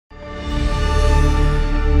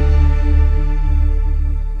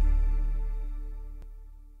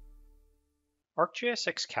ArcGIS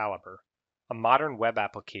Excalibur, a modern web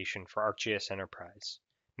application for ArcGIS Enterprise,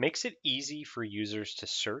 makes it easy for users to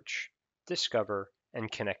search, discover,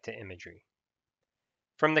 and connect to imagery.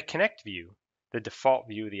 From the Connect view, the default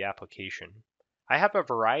view of the application, I have a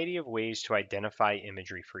variety of ways to identify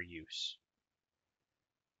imagery for use.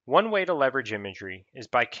 One way to leverage imagery is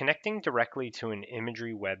by connecting directly to an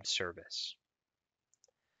imagery web service.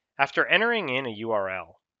 After entering in a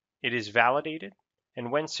URL, it is validated,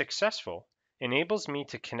 and when successful, enables me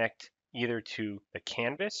to connect either to the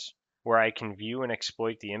canvas, where I can view and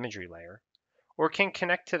exploit the imagery layer, or can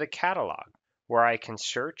connect to the catalog, where I can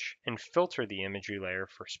search and filter the imagery layer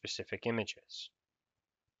for specific images.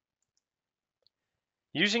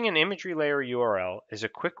 Using an imagery layer URL is a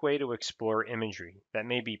quick way to explore imagery that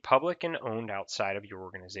may be public and owned outside of your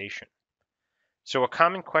organization. So a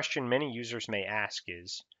common question many users may ask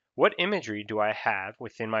is, what imagery do I have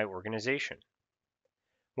within my organization?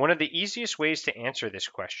 One of the easiest ways to answer this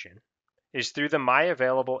question is through the My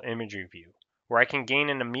Available Imagery view, where I can gain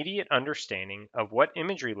an immediate understanding of what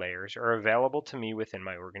imagery layers are available to me within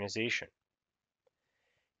my organization.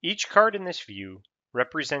 Each card in this view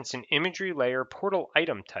represents an imagery layer portal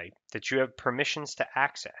item type that you have permissions to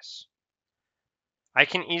access. I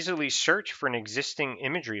can easily search for an existing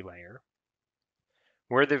imagery layer,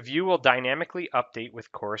 where the view will dynamically update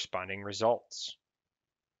with corresponding results.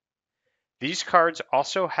 These cards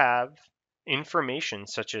also have information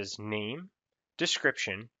such as name,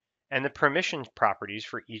 description, and the permission properties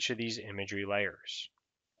for each of these imagery layers.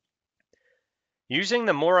 Using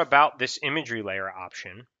the More About This Imagery Layer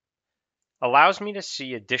option allows me to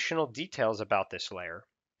see additional details about this layer,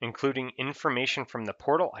 including information from the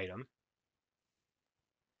portal item,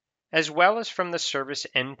 as well as from the service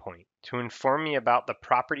endpoint to inform me about the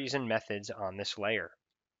properties and methods on this layer.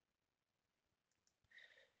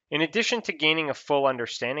 In addition to gaining a full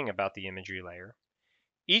understanding about the imagery layer,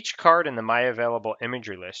 each card in the My Available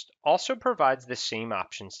Imagery list also provides the same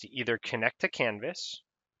options to either connect to Canvas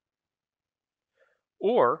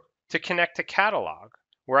or to connect to Catalog,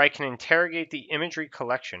 where I can interrogate the imagery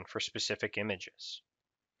collection for specific images.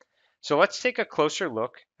 So let's take a closer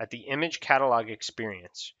look at the Image Catalog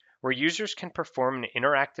experience, where users can perform an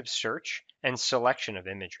interactive search and selection of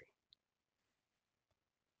imagery.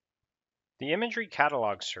 The Imagery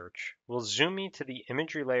Catalog search will zoom me to the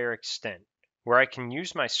imagery layer extent, where I can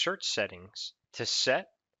use my search settings to set,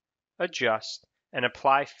 adjust, and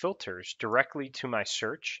apply filters directly to my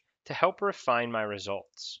search to help refine my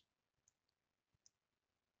results.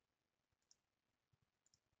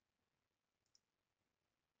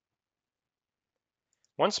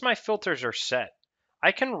 Once my filters are set,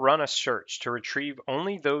 I can run a search to retrieve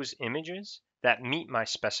only those images that meet my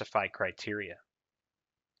specified criteria.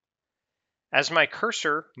 As my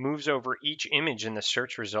cursor moves over each image in the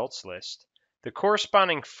search results list, the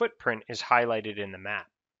corresponding footprint is highlighted in the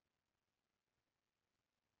map.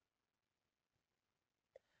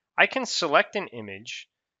 I can select an image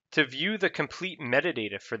to view the complete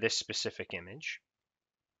metadata for this specific image.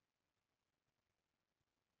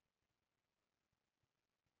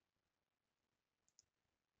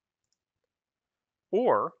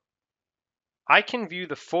 Or I can view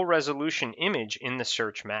the full resolution image in the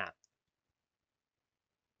search map.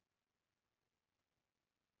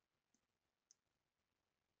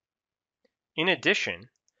 In addition,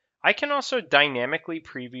 I can also dynamically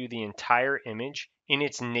preview the entire image in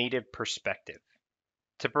its native perspective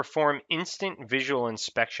to perform instant visual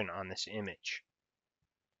inspection on this image.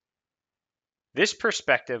 This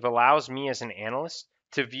perspective allows me as an analyst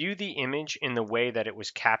to view the image in the way that it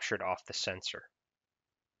was captured off the sensor.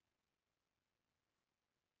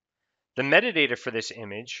 The metadata for this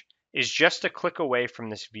image is just a click away from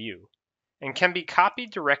this view and can be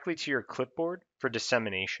copied directly to your clipboard for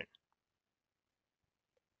dissemination.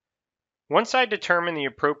 Once I determine the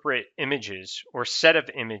appropriate images or set of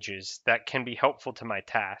images that can be helpful to my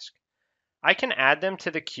task, I can add them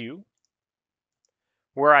to the queue,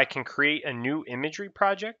 where I can create a new imagery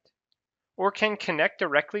project, or can connect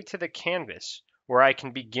directly to the canvas, where I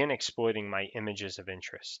can begin exploiting my images of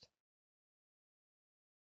interest.